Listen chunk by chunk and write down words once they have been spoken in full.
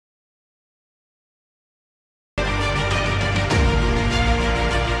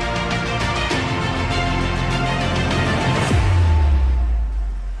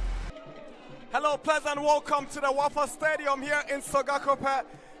pleasant welcome to the Wafa Stadium here in Sogakope.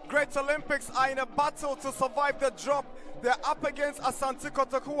 Great Olympics are in a battle to survive the drop. They're up against Asante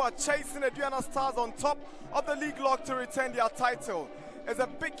Kotoko, who are chasing the Diana Stars on top of the league log to retain their title. It's a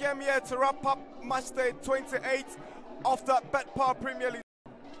big game here to wrap up match day 28 of the betPawa Premier League.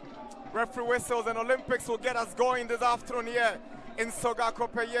 Referee whistles and Olympics will get us going this afternoon here in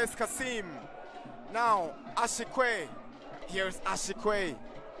Sogakope. Yes, Kasim. Now, Ashikwe. Here's Ashikwe.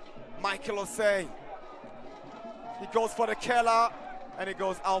 Michael Osei. He goes for the Kela and he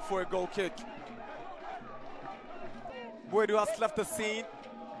goes out for a goal kick. Buedu has left the scene.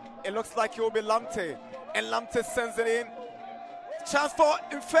 It looks like it will be Lamte. And Lamte sends it in. Chance for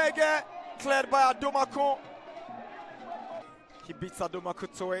Infege. Cleared by Adomako. He beats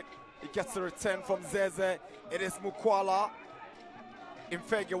Adomako to it. He gets a return from Zeze. It is Mukwala.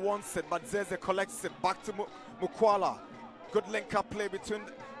 Infege wants it, but Zeze collects it back to Mukwala. Good link-up play between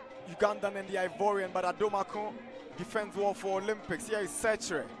Ugandan and the Ivorian, but Adomako defends well for Olympics. Here is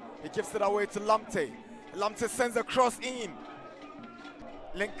Sechere. He gives it away to Lamte. Lamte sends a cross in.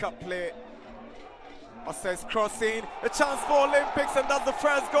 Link-up play. Osei's cross in. A chance for Olympics, and that's the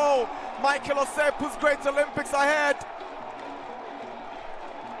first goal. Michael Osei puts Great Olympics ahead.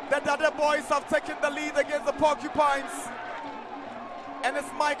 The Dada boys have taken the lead against the Porcupines. And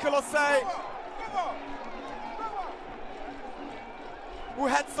it's Michael Osei who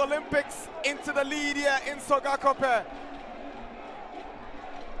heads Olympics into the lead here in Sogakope.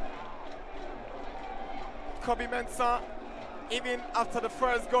 Kobe Mensah, even after the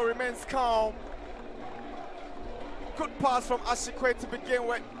first goal, remains calm. Good pass from Ashikwe to begin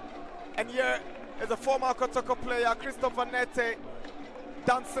with. And here is a former Kotoko player, Christopher Nete,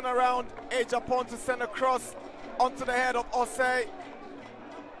 dancing around edge upon to send a cross onto the head of Osei.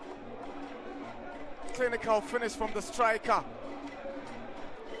 Clinical finish from the striker.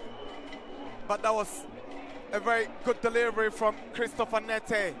 But that was a very good delivery from Christopher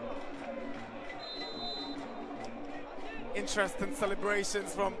Nete. Interesting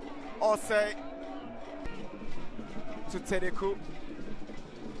celebrations from Osei to Tedeku.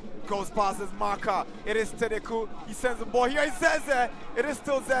 Goes past his marker. It is Tedeku. He sends the ball. Here is Zeze. It is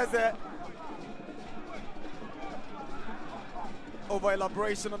still Zeze. Over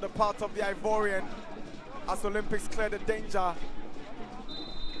elaboration on the part of the Ivorian as Olympics clear the danger.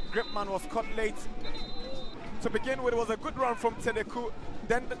 Gripman was caught late. To begin with, it was a good run from Tedeku.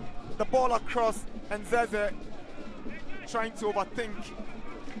 Then the ball across, and Zeze trying to overthink.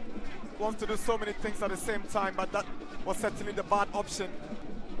 Wants to do so many things at the same time, but that was certainly the bad option.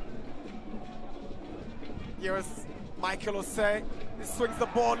 Here is Michael Osei. He swings the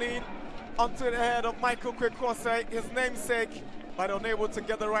ball in onto the head of Michael Kwekwose, his namesake, but unable to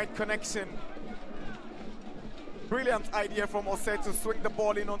get the right connection. Brilliant idea from Osei to swing the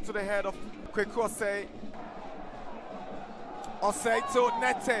ball in onto the head of Kwekwose. Osei to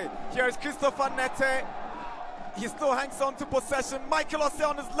Nete. Here is Christopher Nete. He still hangs on to possession. Michael Osei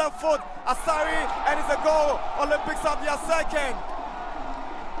on his left foot. Asari, and it's a goal. Olympics have their second.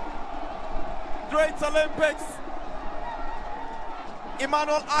 Great Olympics.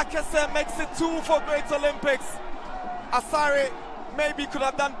 Emmanuel Akese makes it 2 for Great Olympics. Asari maybe could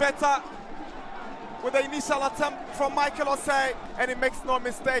have done better with the initial attempt from Michael Osei, and he makes no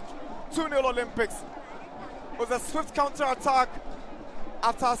mistake. 2-0 Olympics. It was a swift counter-attack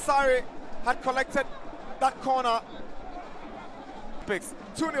after Asari had collected that corner.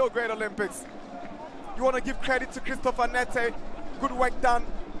 2-0 Great Olympics. You want to give credit to Christopher Nete. Good work done.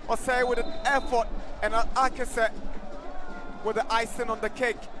 Osei with an effort, and Akese with the icing on the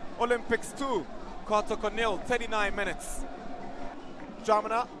cake. Olympics 2, Kotoko 0, 39 minutes.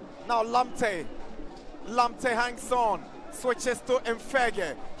 Jamana, now Lamte. Lamte hangs on, switches to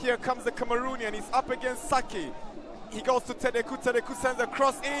Mfege. Here comes the Cameroonian, he's up against Saki. He goes to Tedeku, Tedeku sends a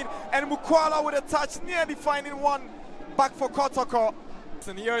cross in, and Mukwala with a touch, nearly finding one back for Kotoko.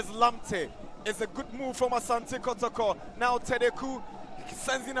 And here is Lamte. It's a good move from Asante Kotoko. Now Tedeku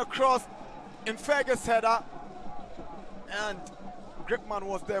sends in a cross, Mfege's header, and Gripman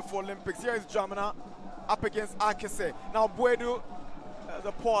was there for Olympics. Here is Jamana, up against Akese. Now Buedu.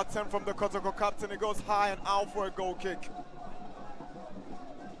 The poor attempt from the Kotoko captain. It goes high and out for a goal kick.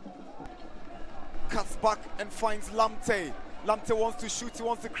 Cuts back and finds Lamte. Lamte wants to shoot, he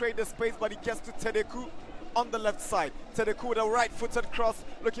wants to create the space, but he gets to Tedeku on the left side. Tedeku with a right-footed cross,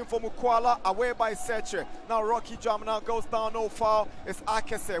 looking for Mukwala, away by Sechere. Now Rocky Jamana goes down, no foul. It's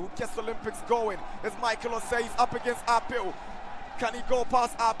Akese who gets the Olympics going. It's Michael Osei, he's up against Apio. Can he go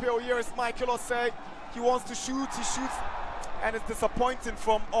past Apio? Here is Michael Osei. He wants to shoot, he shoots. And it's disappointing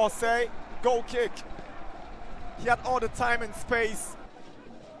from Osei. Goal kick. He had all the time and space.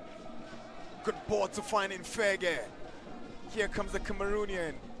 Good ball to find Infege. Here comes the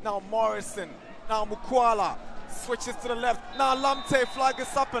Cameroonian. Now Morrison. Now Mukwala. Switches to the left. Now Lamte. Flag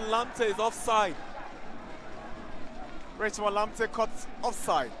is up and Lamte is offside. Rachel Lamte cuts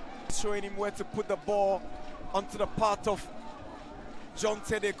offside. Showing him where to put the ball onto the path of John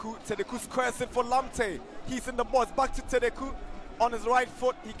Tedeku. Tedeku squares it for Lamte. He's in the box. Back to Tedeku. On his right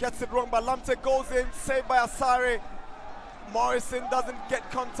foot. He gets it wrong, but Lamte goes in. Saved by Asare. Morrison doesn't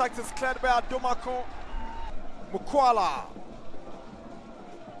get contact. It's cleared by Adomako. Mukwala.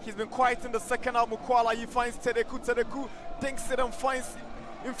 He's been quiet in the second half. Mukwala, he finds Tedeku. Tedeku dinks it and finds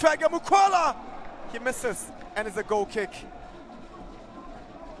Infege. Mukwala! He misses, and it's a goal kick.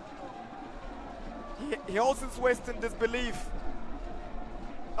 He holds his waist in disbelief.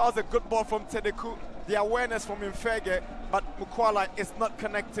 That was a good ball from Tedeku. The awareness from Infege, but Mukwala is not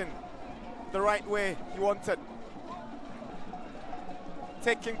connecting the right way he wanted.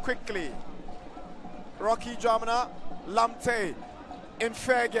 Taken quickly. Rocky Jamana, Lamte,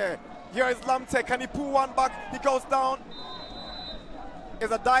 Infege. Here is Lamte. Can he pull one back? He goes down.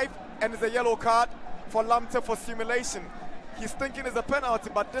 It's a dive and it's a yellow card for Lamte for simulation. He's thinking it's a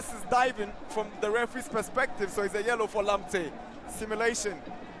penalty, but this is diving from the referee's perspective, so it's a yellow for Lamte. Simulation.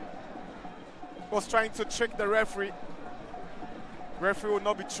 Was trying to trick the referee. Referee will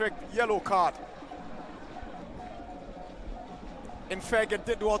not be tricked. Yellow card. Infege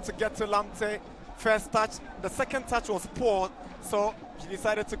did well to get to Lamte. First touch. The second touch was poor, so he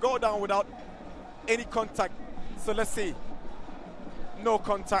decided to go down without any contact. So let's see. No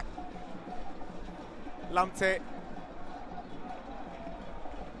contact. Lamte.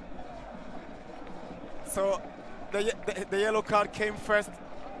 So the yellow card came first,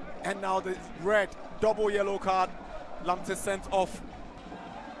 and now the red, double yellow card. Lamte sent off.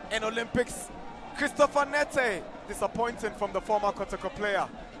 In Olympics, Christopher Nete, disappointing from the former Kotoko player.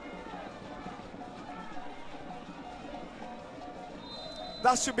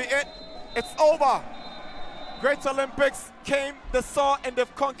 That should be it. It's over. Great Olympics came, they saw, and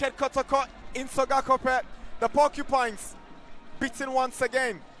they've conquered Kotoko in Sogakope. The Porcupines beaten once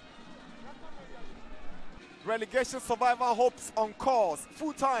again. Relegation survivor hopes on course.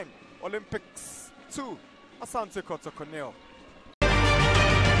 Full time. Olympics 2. Asante Kotoko 0.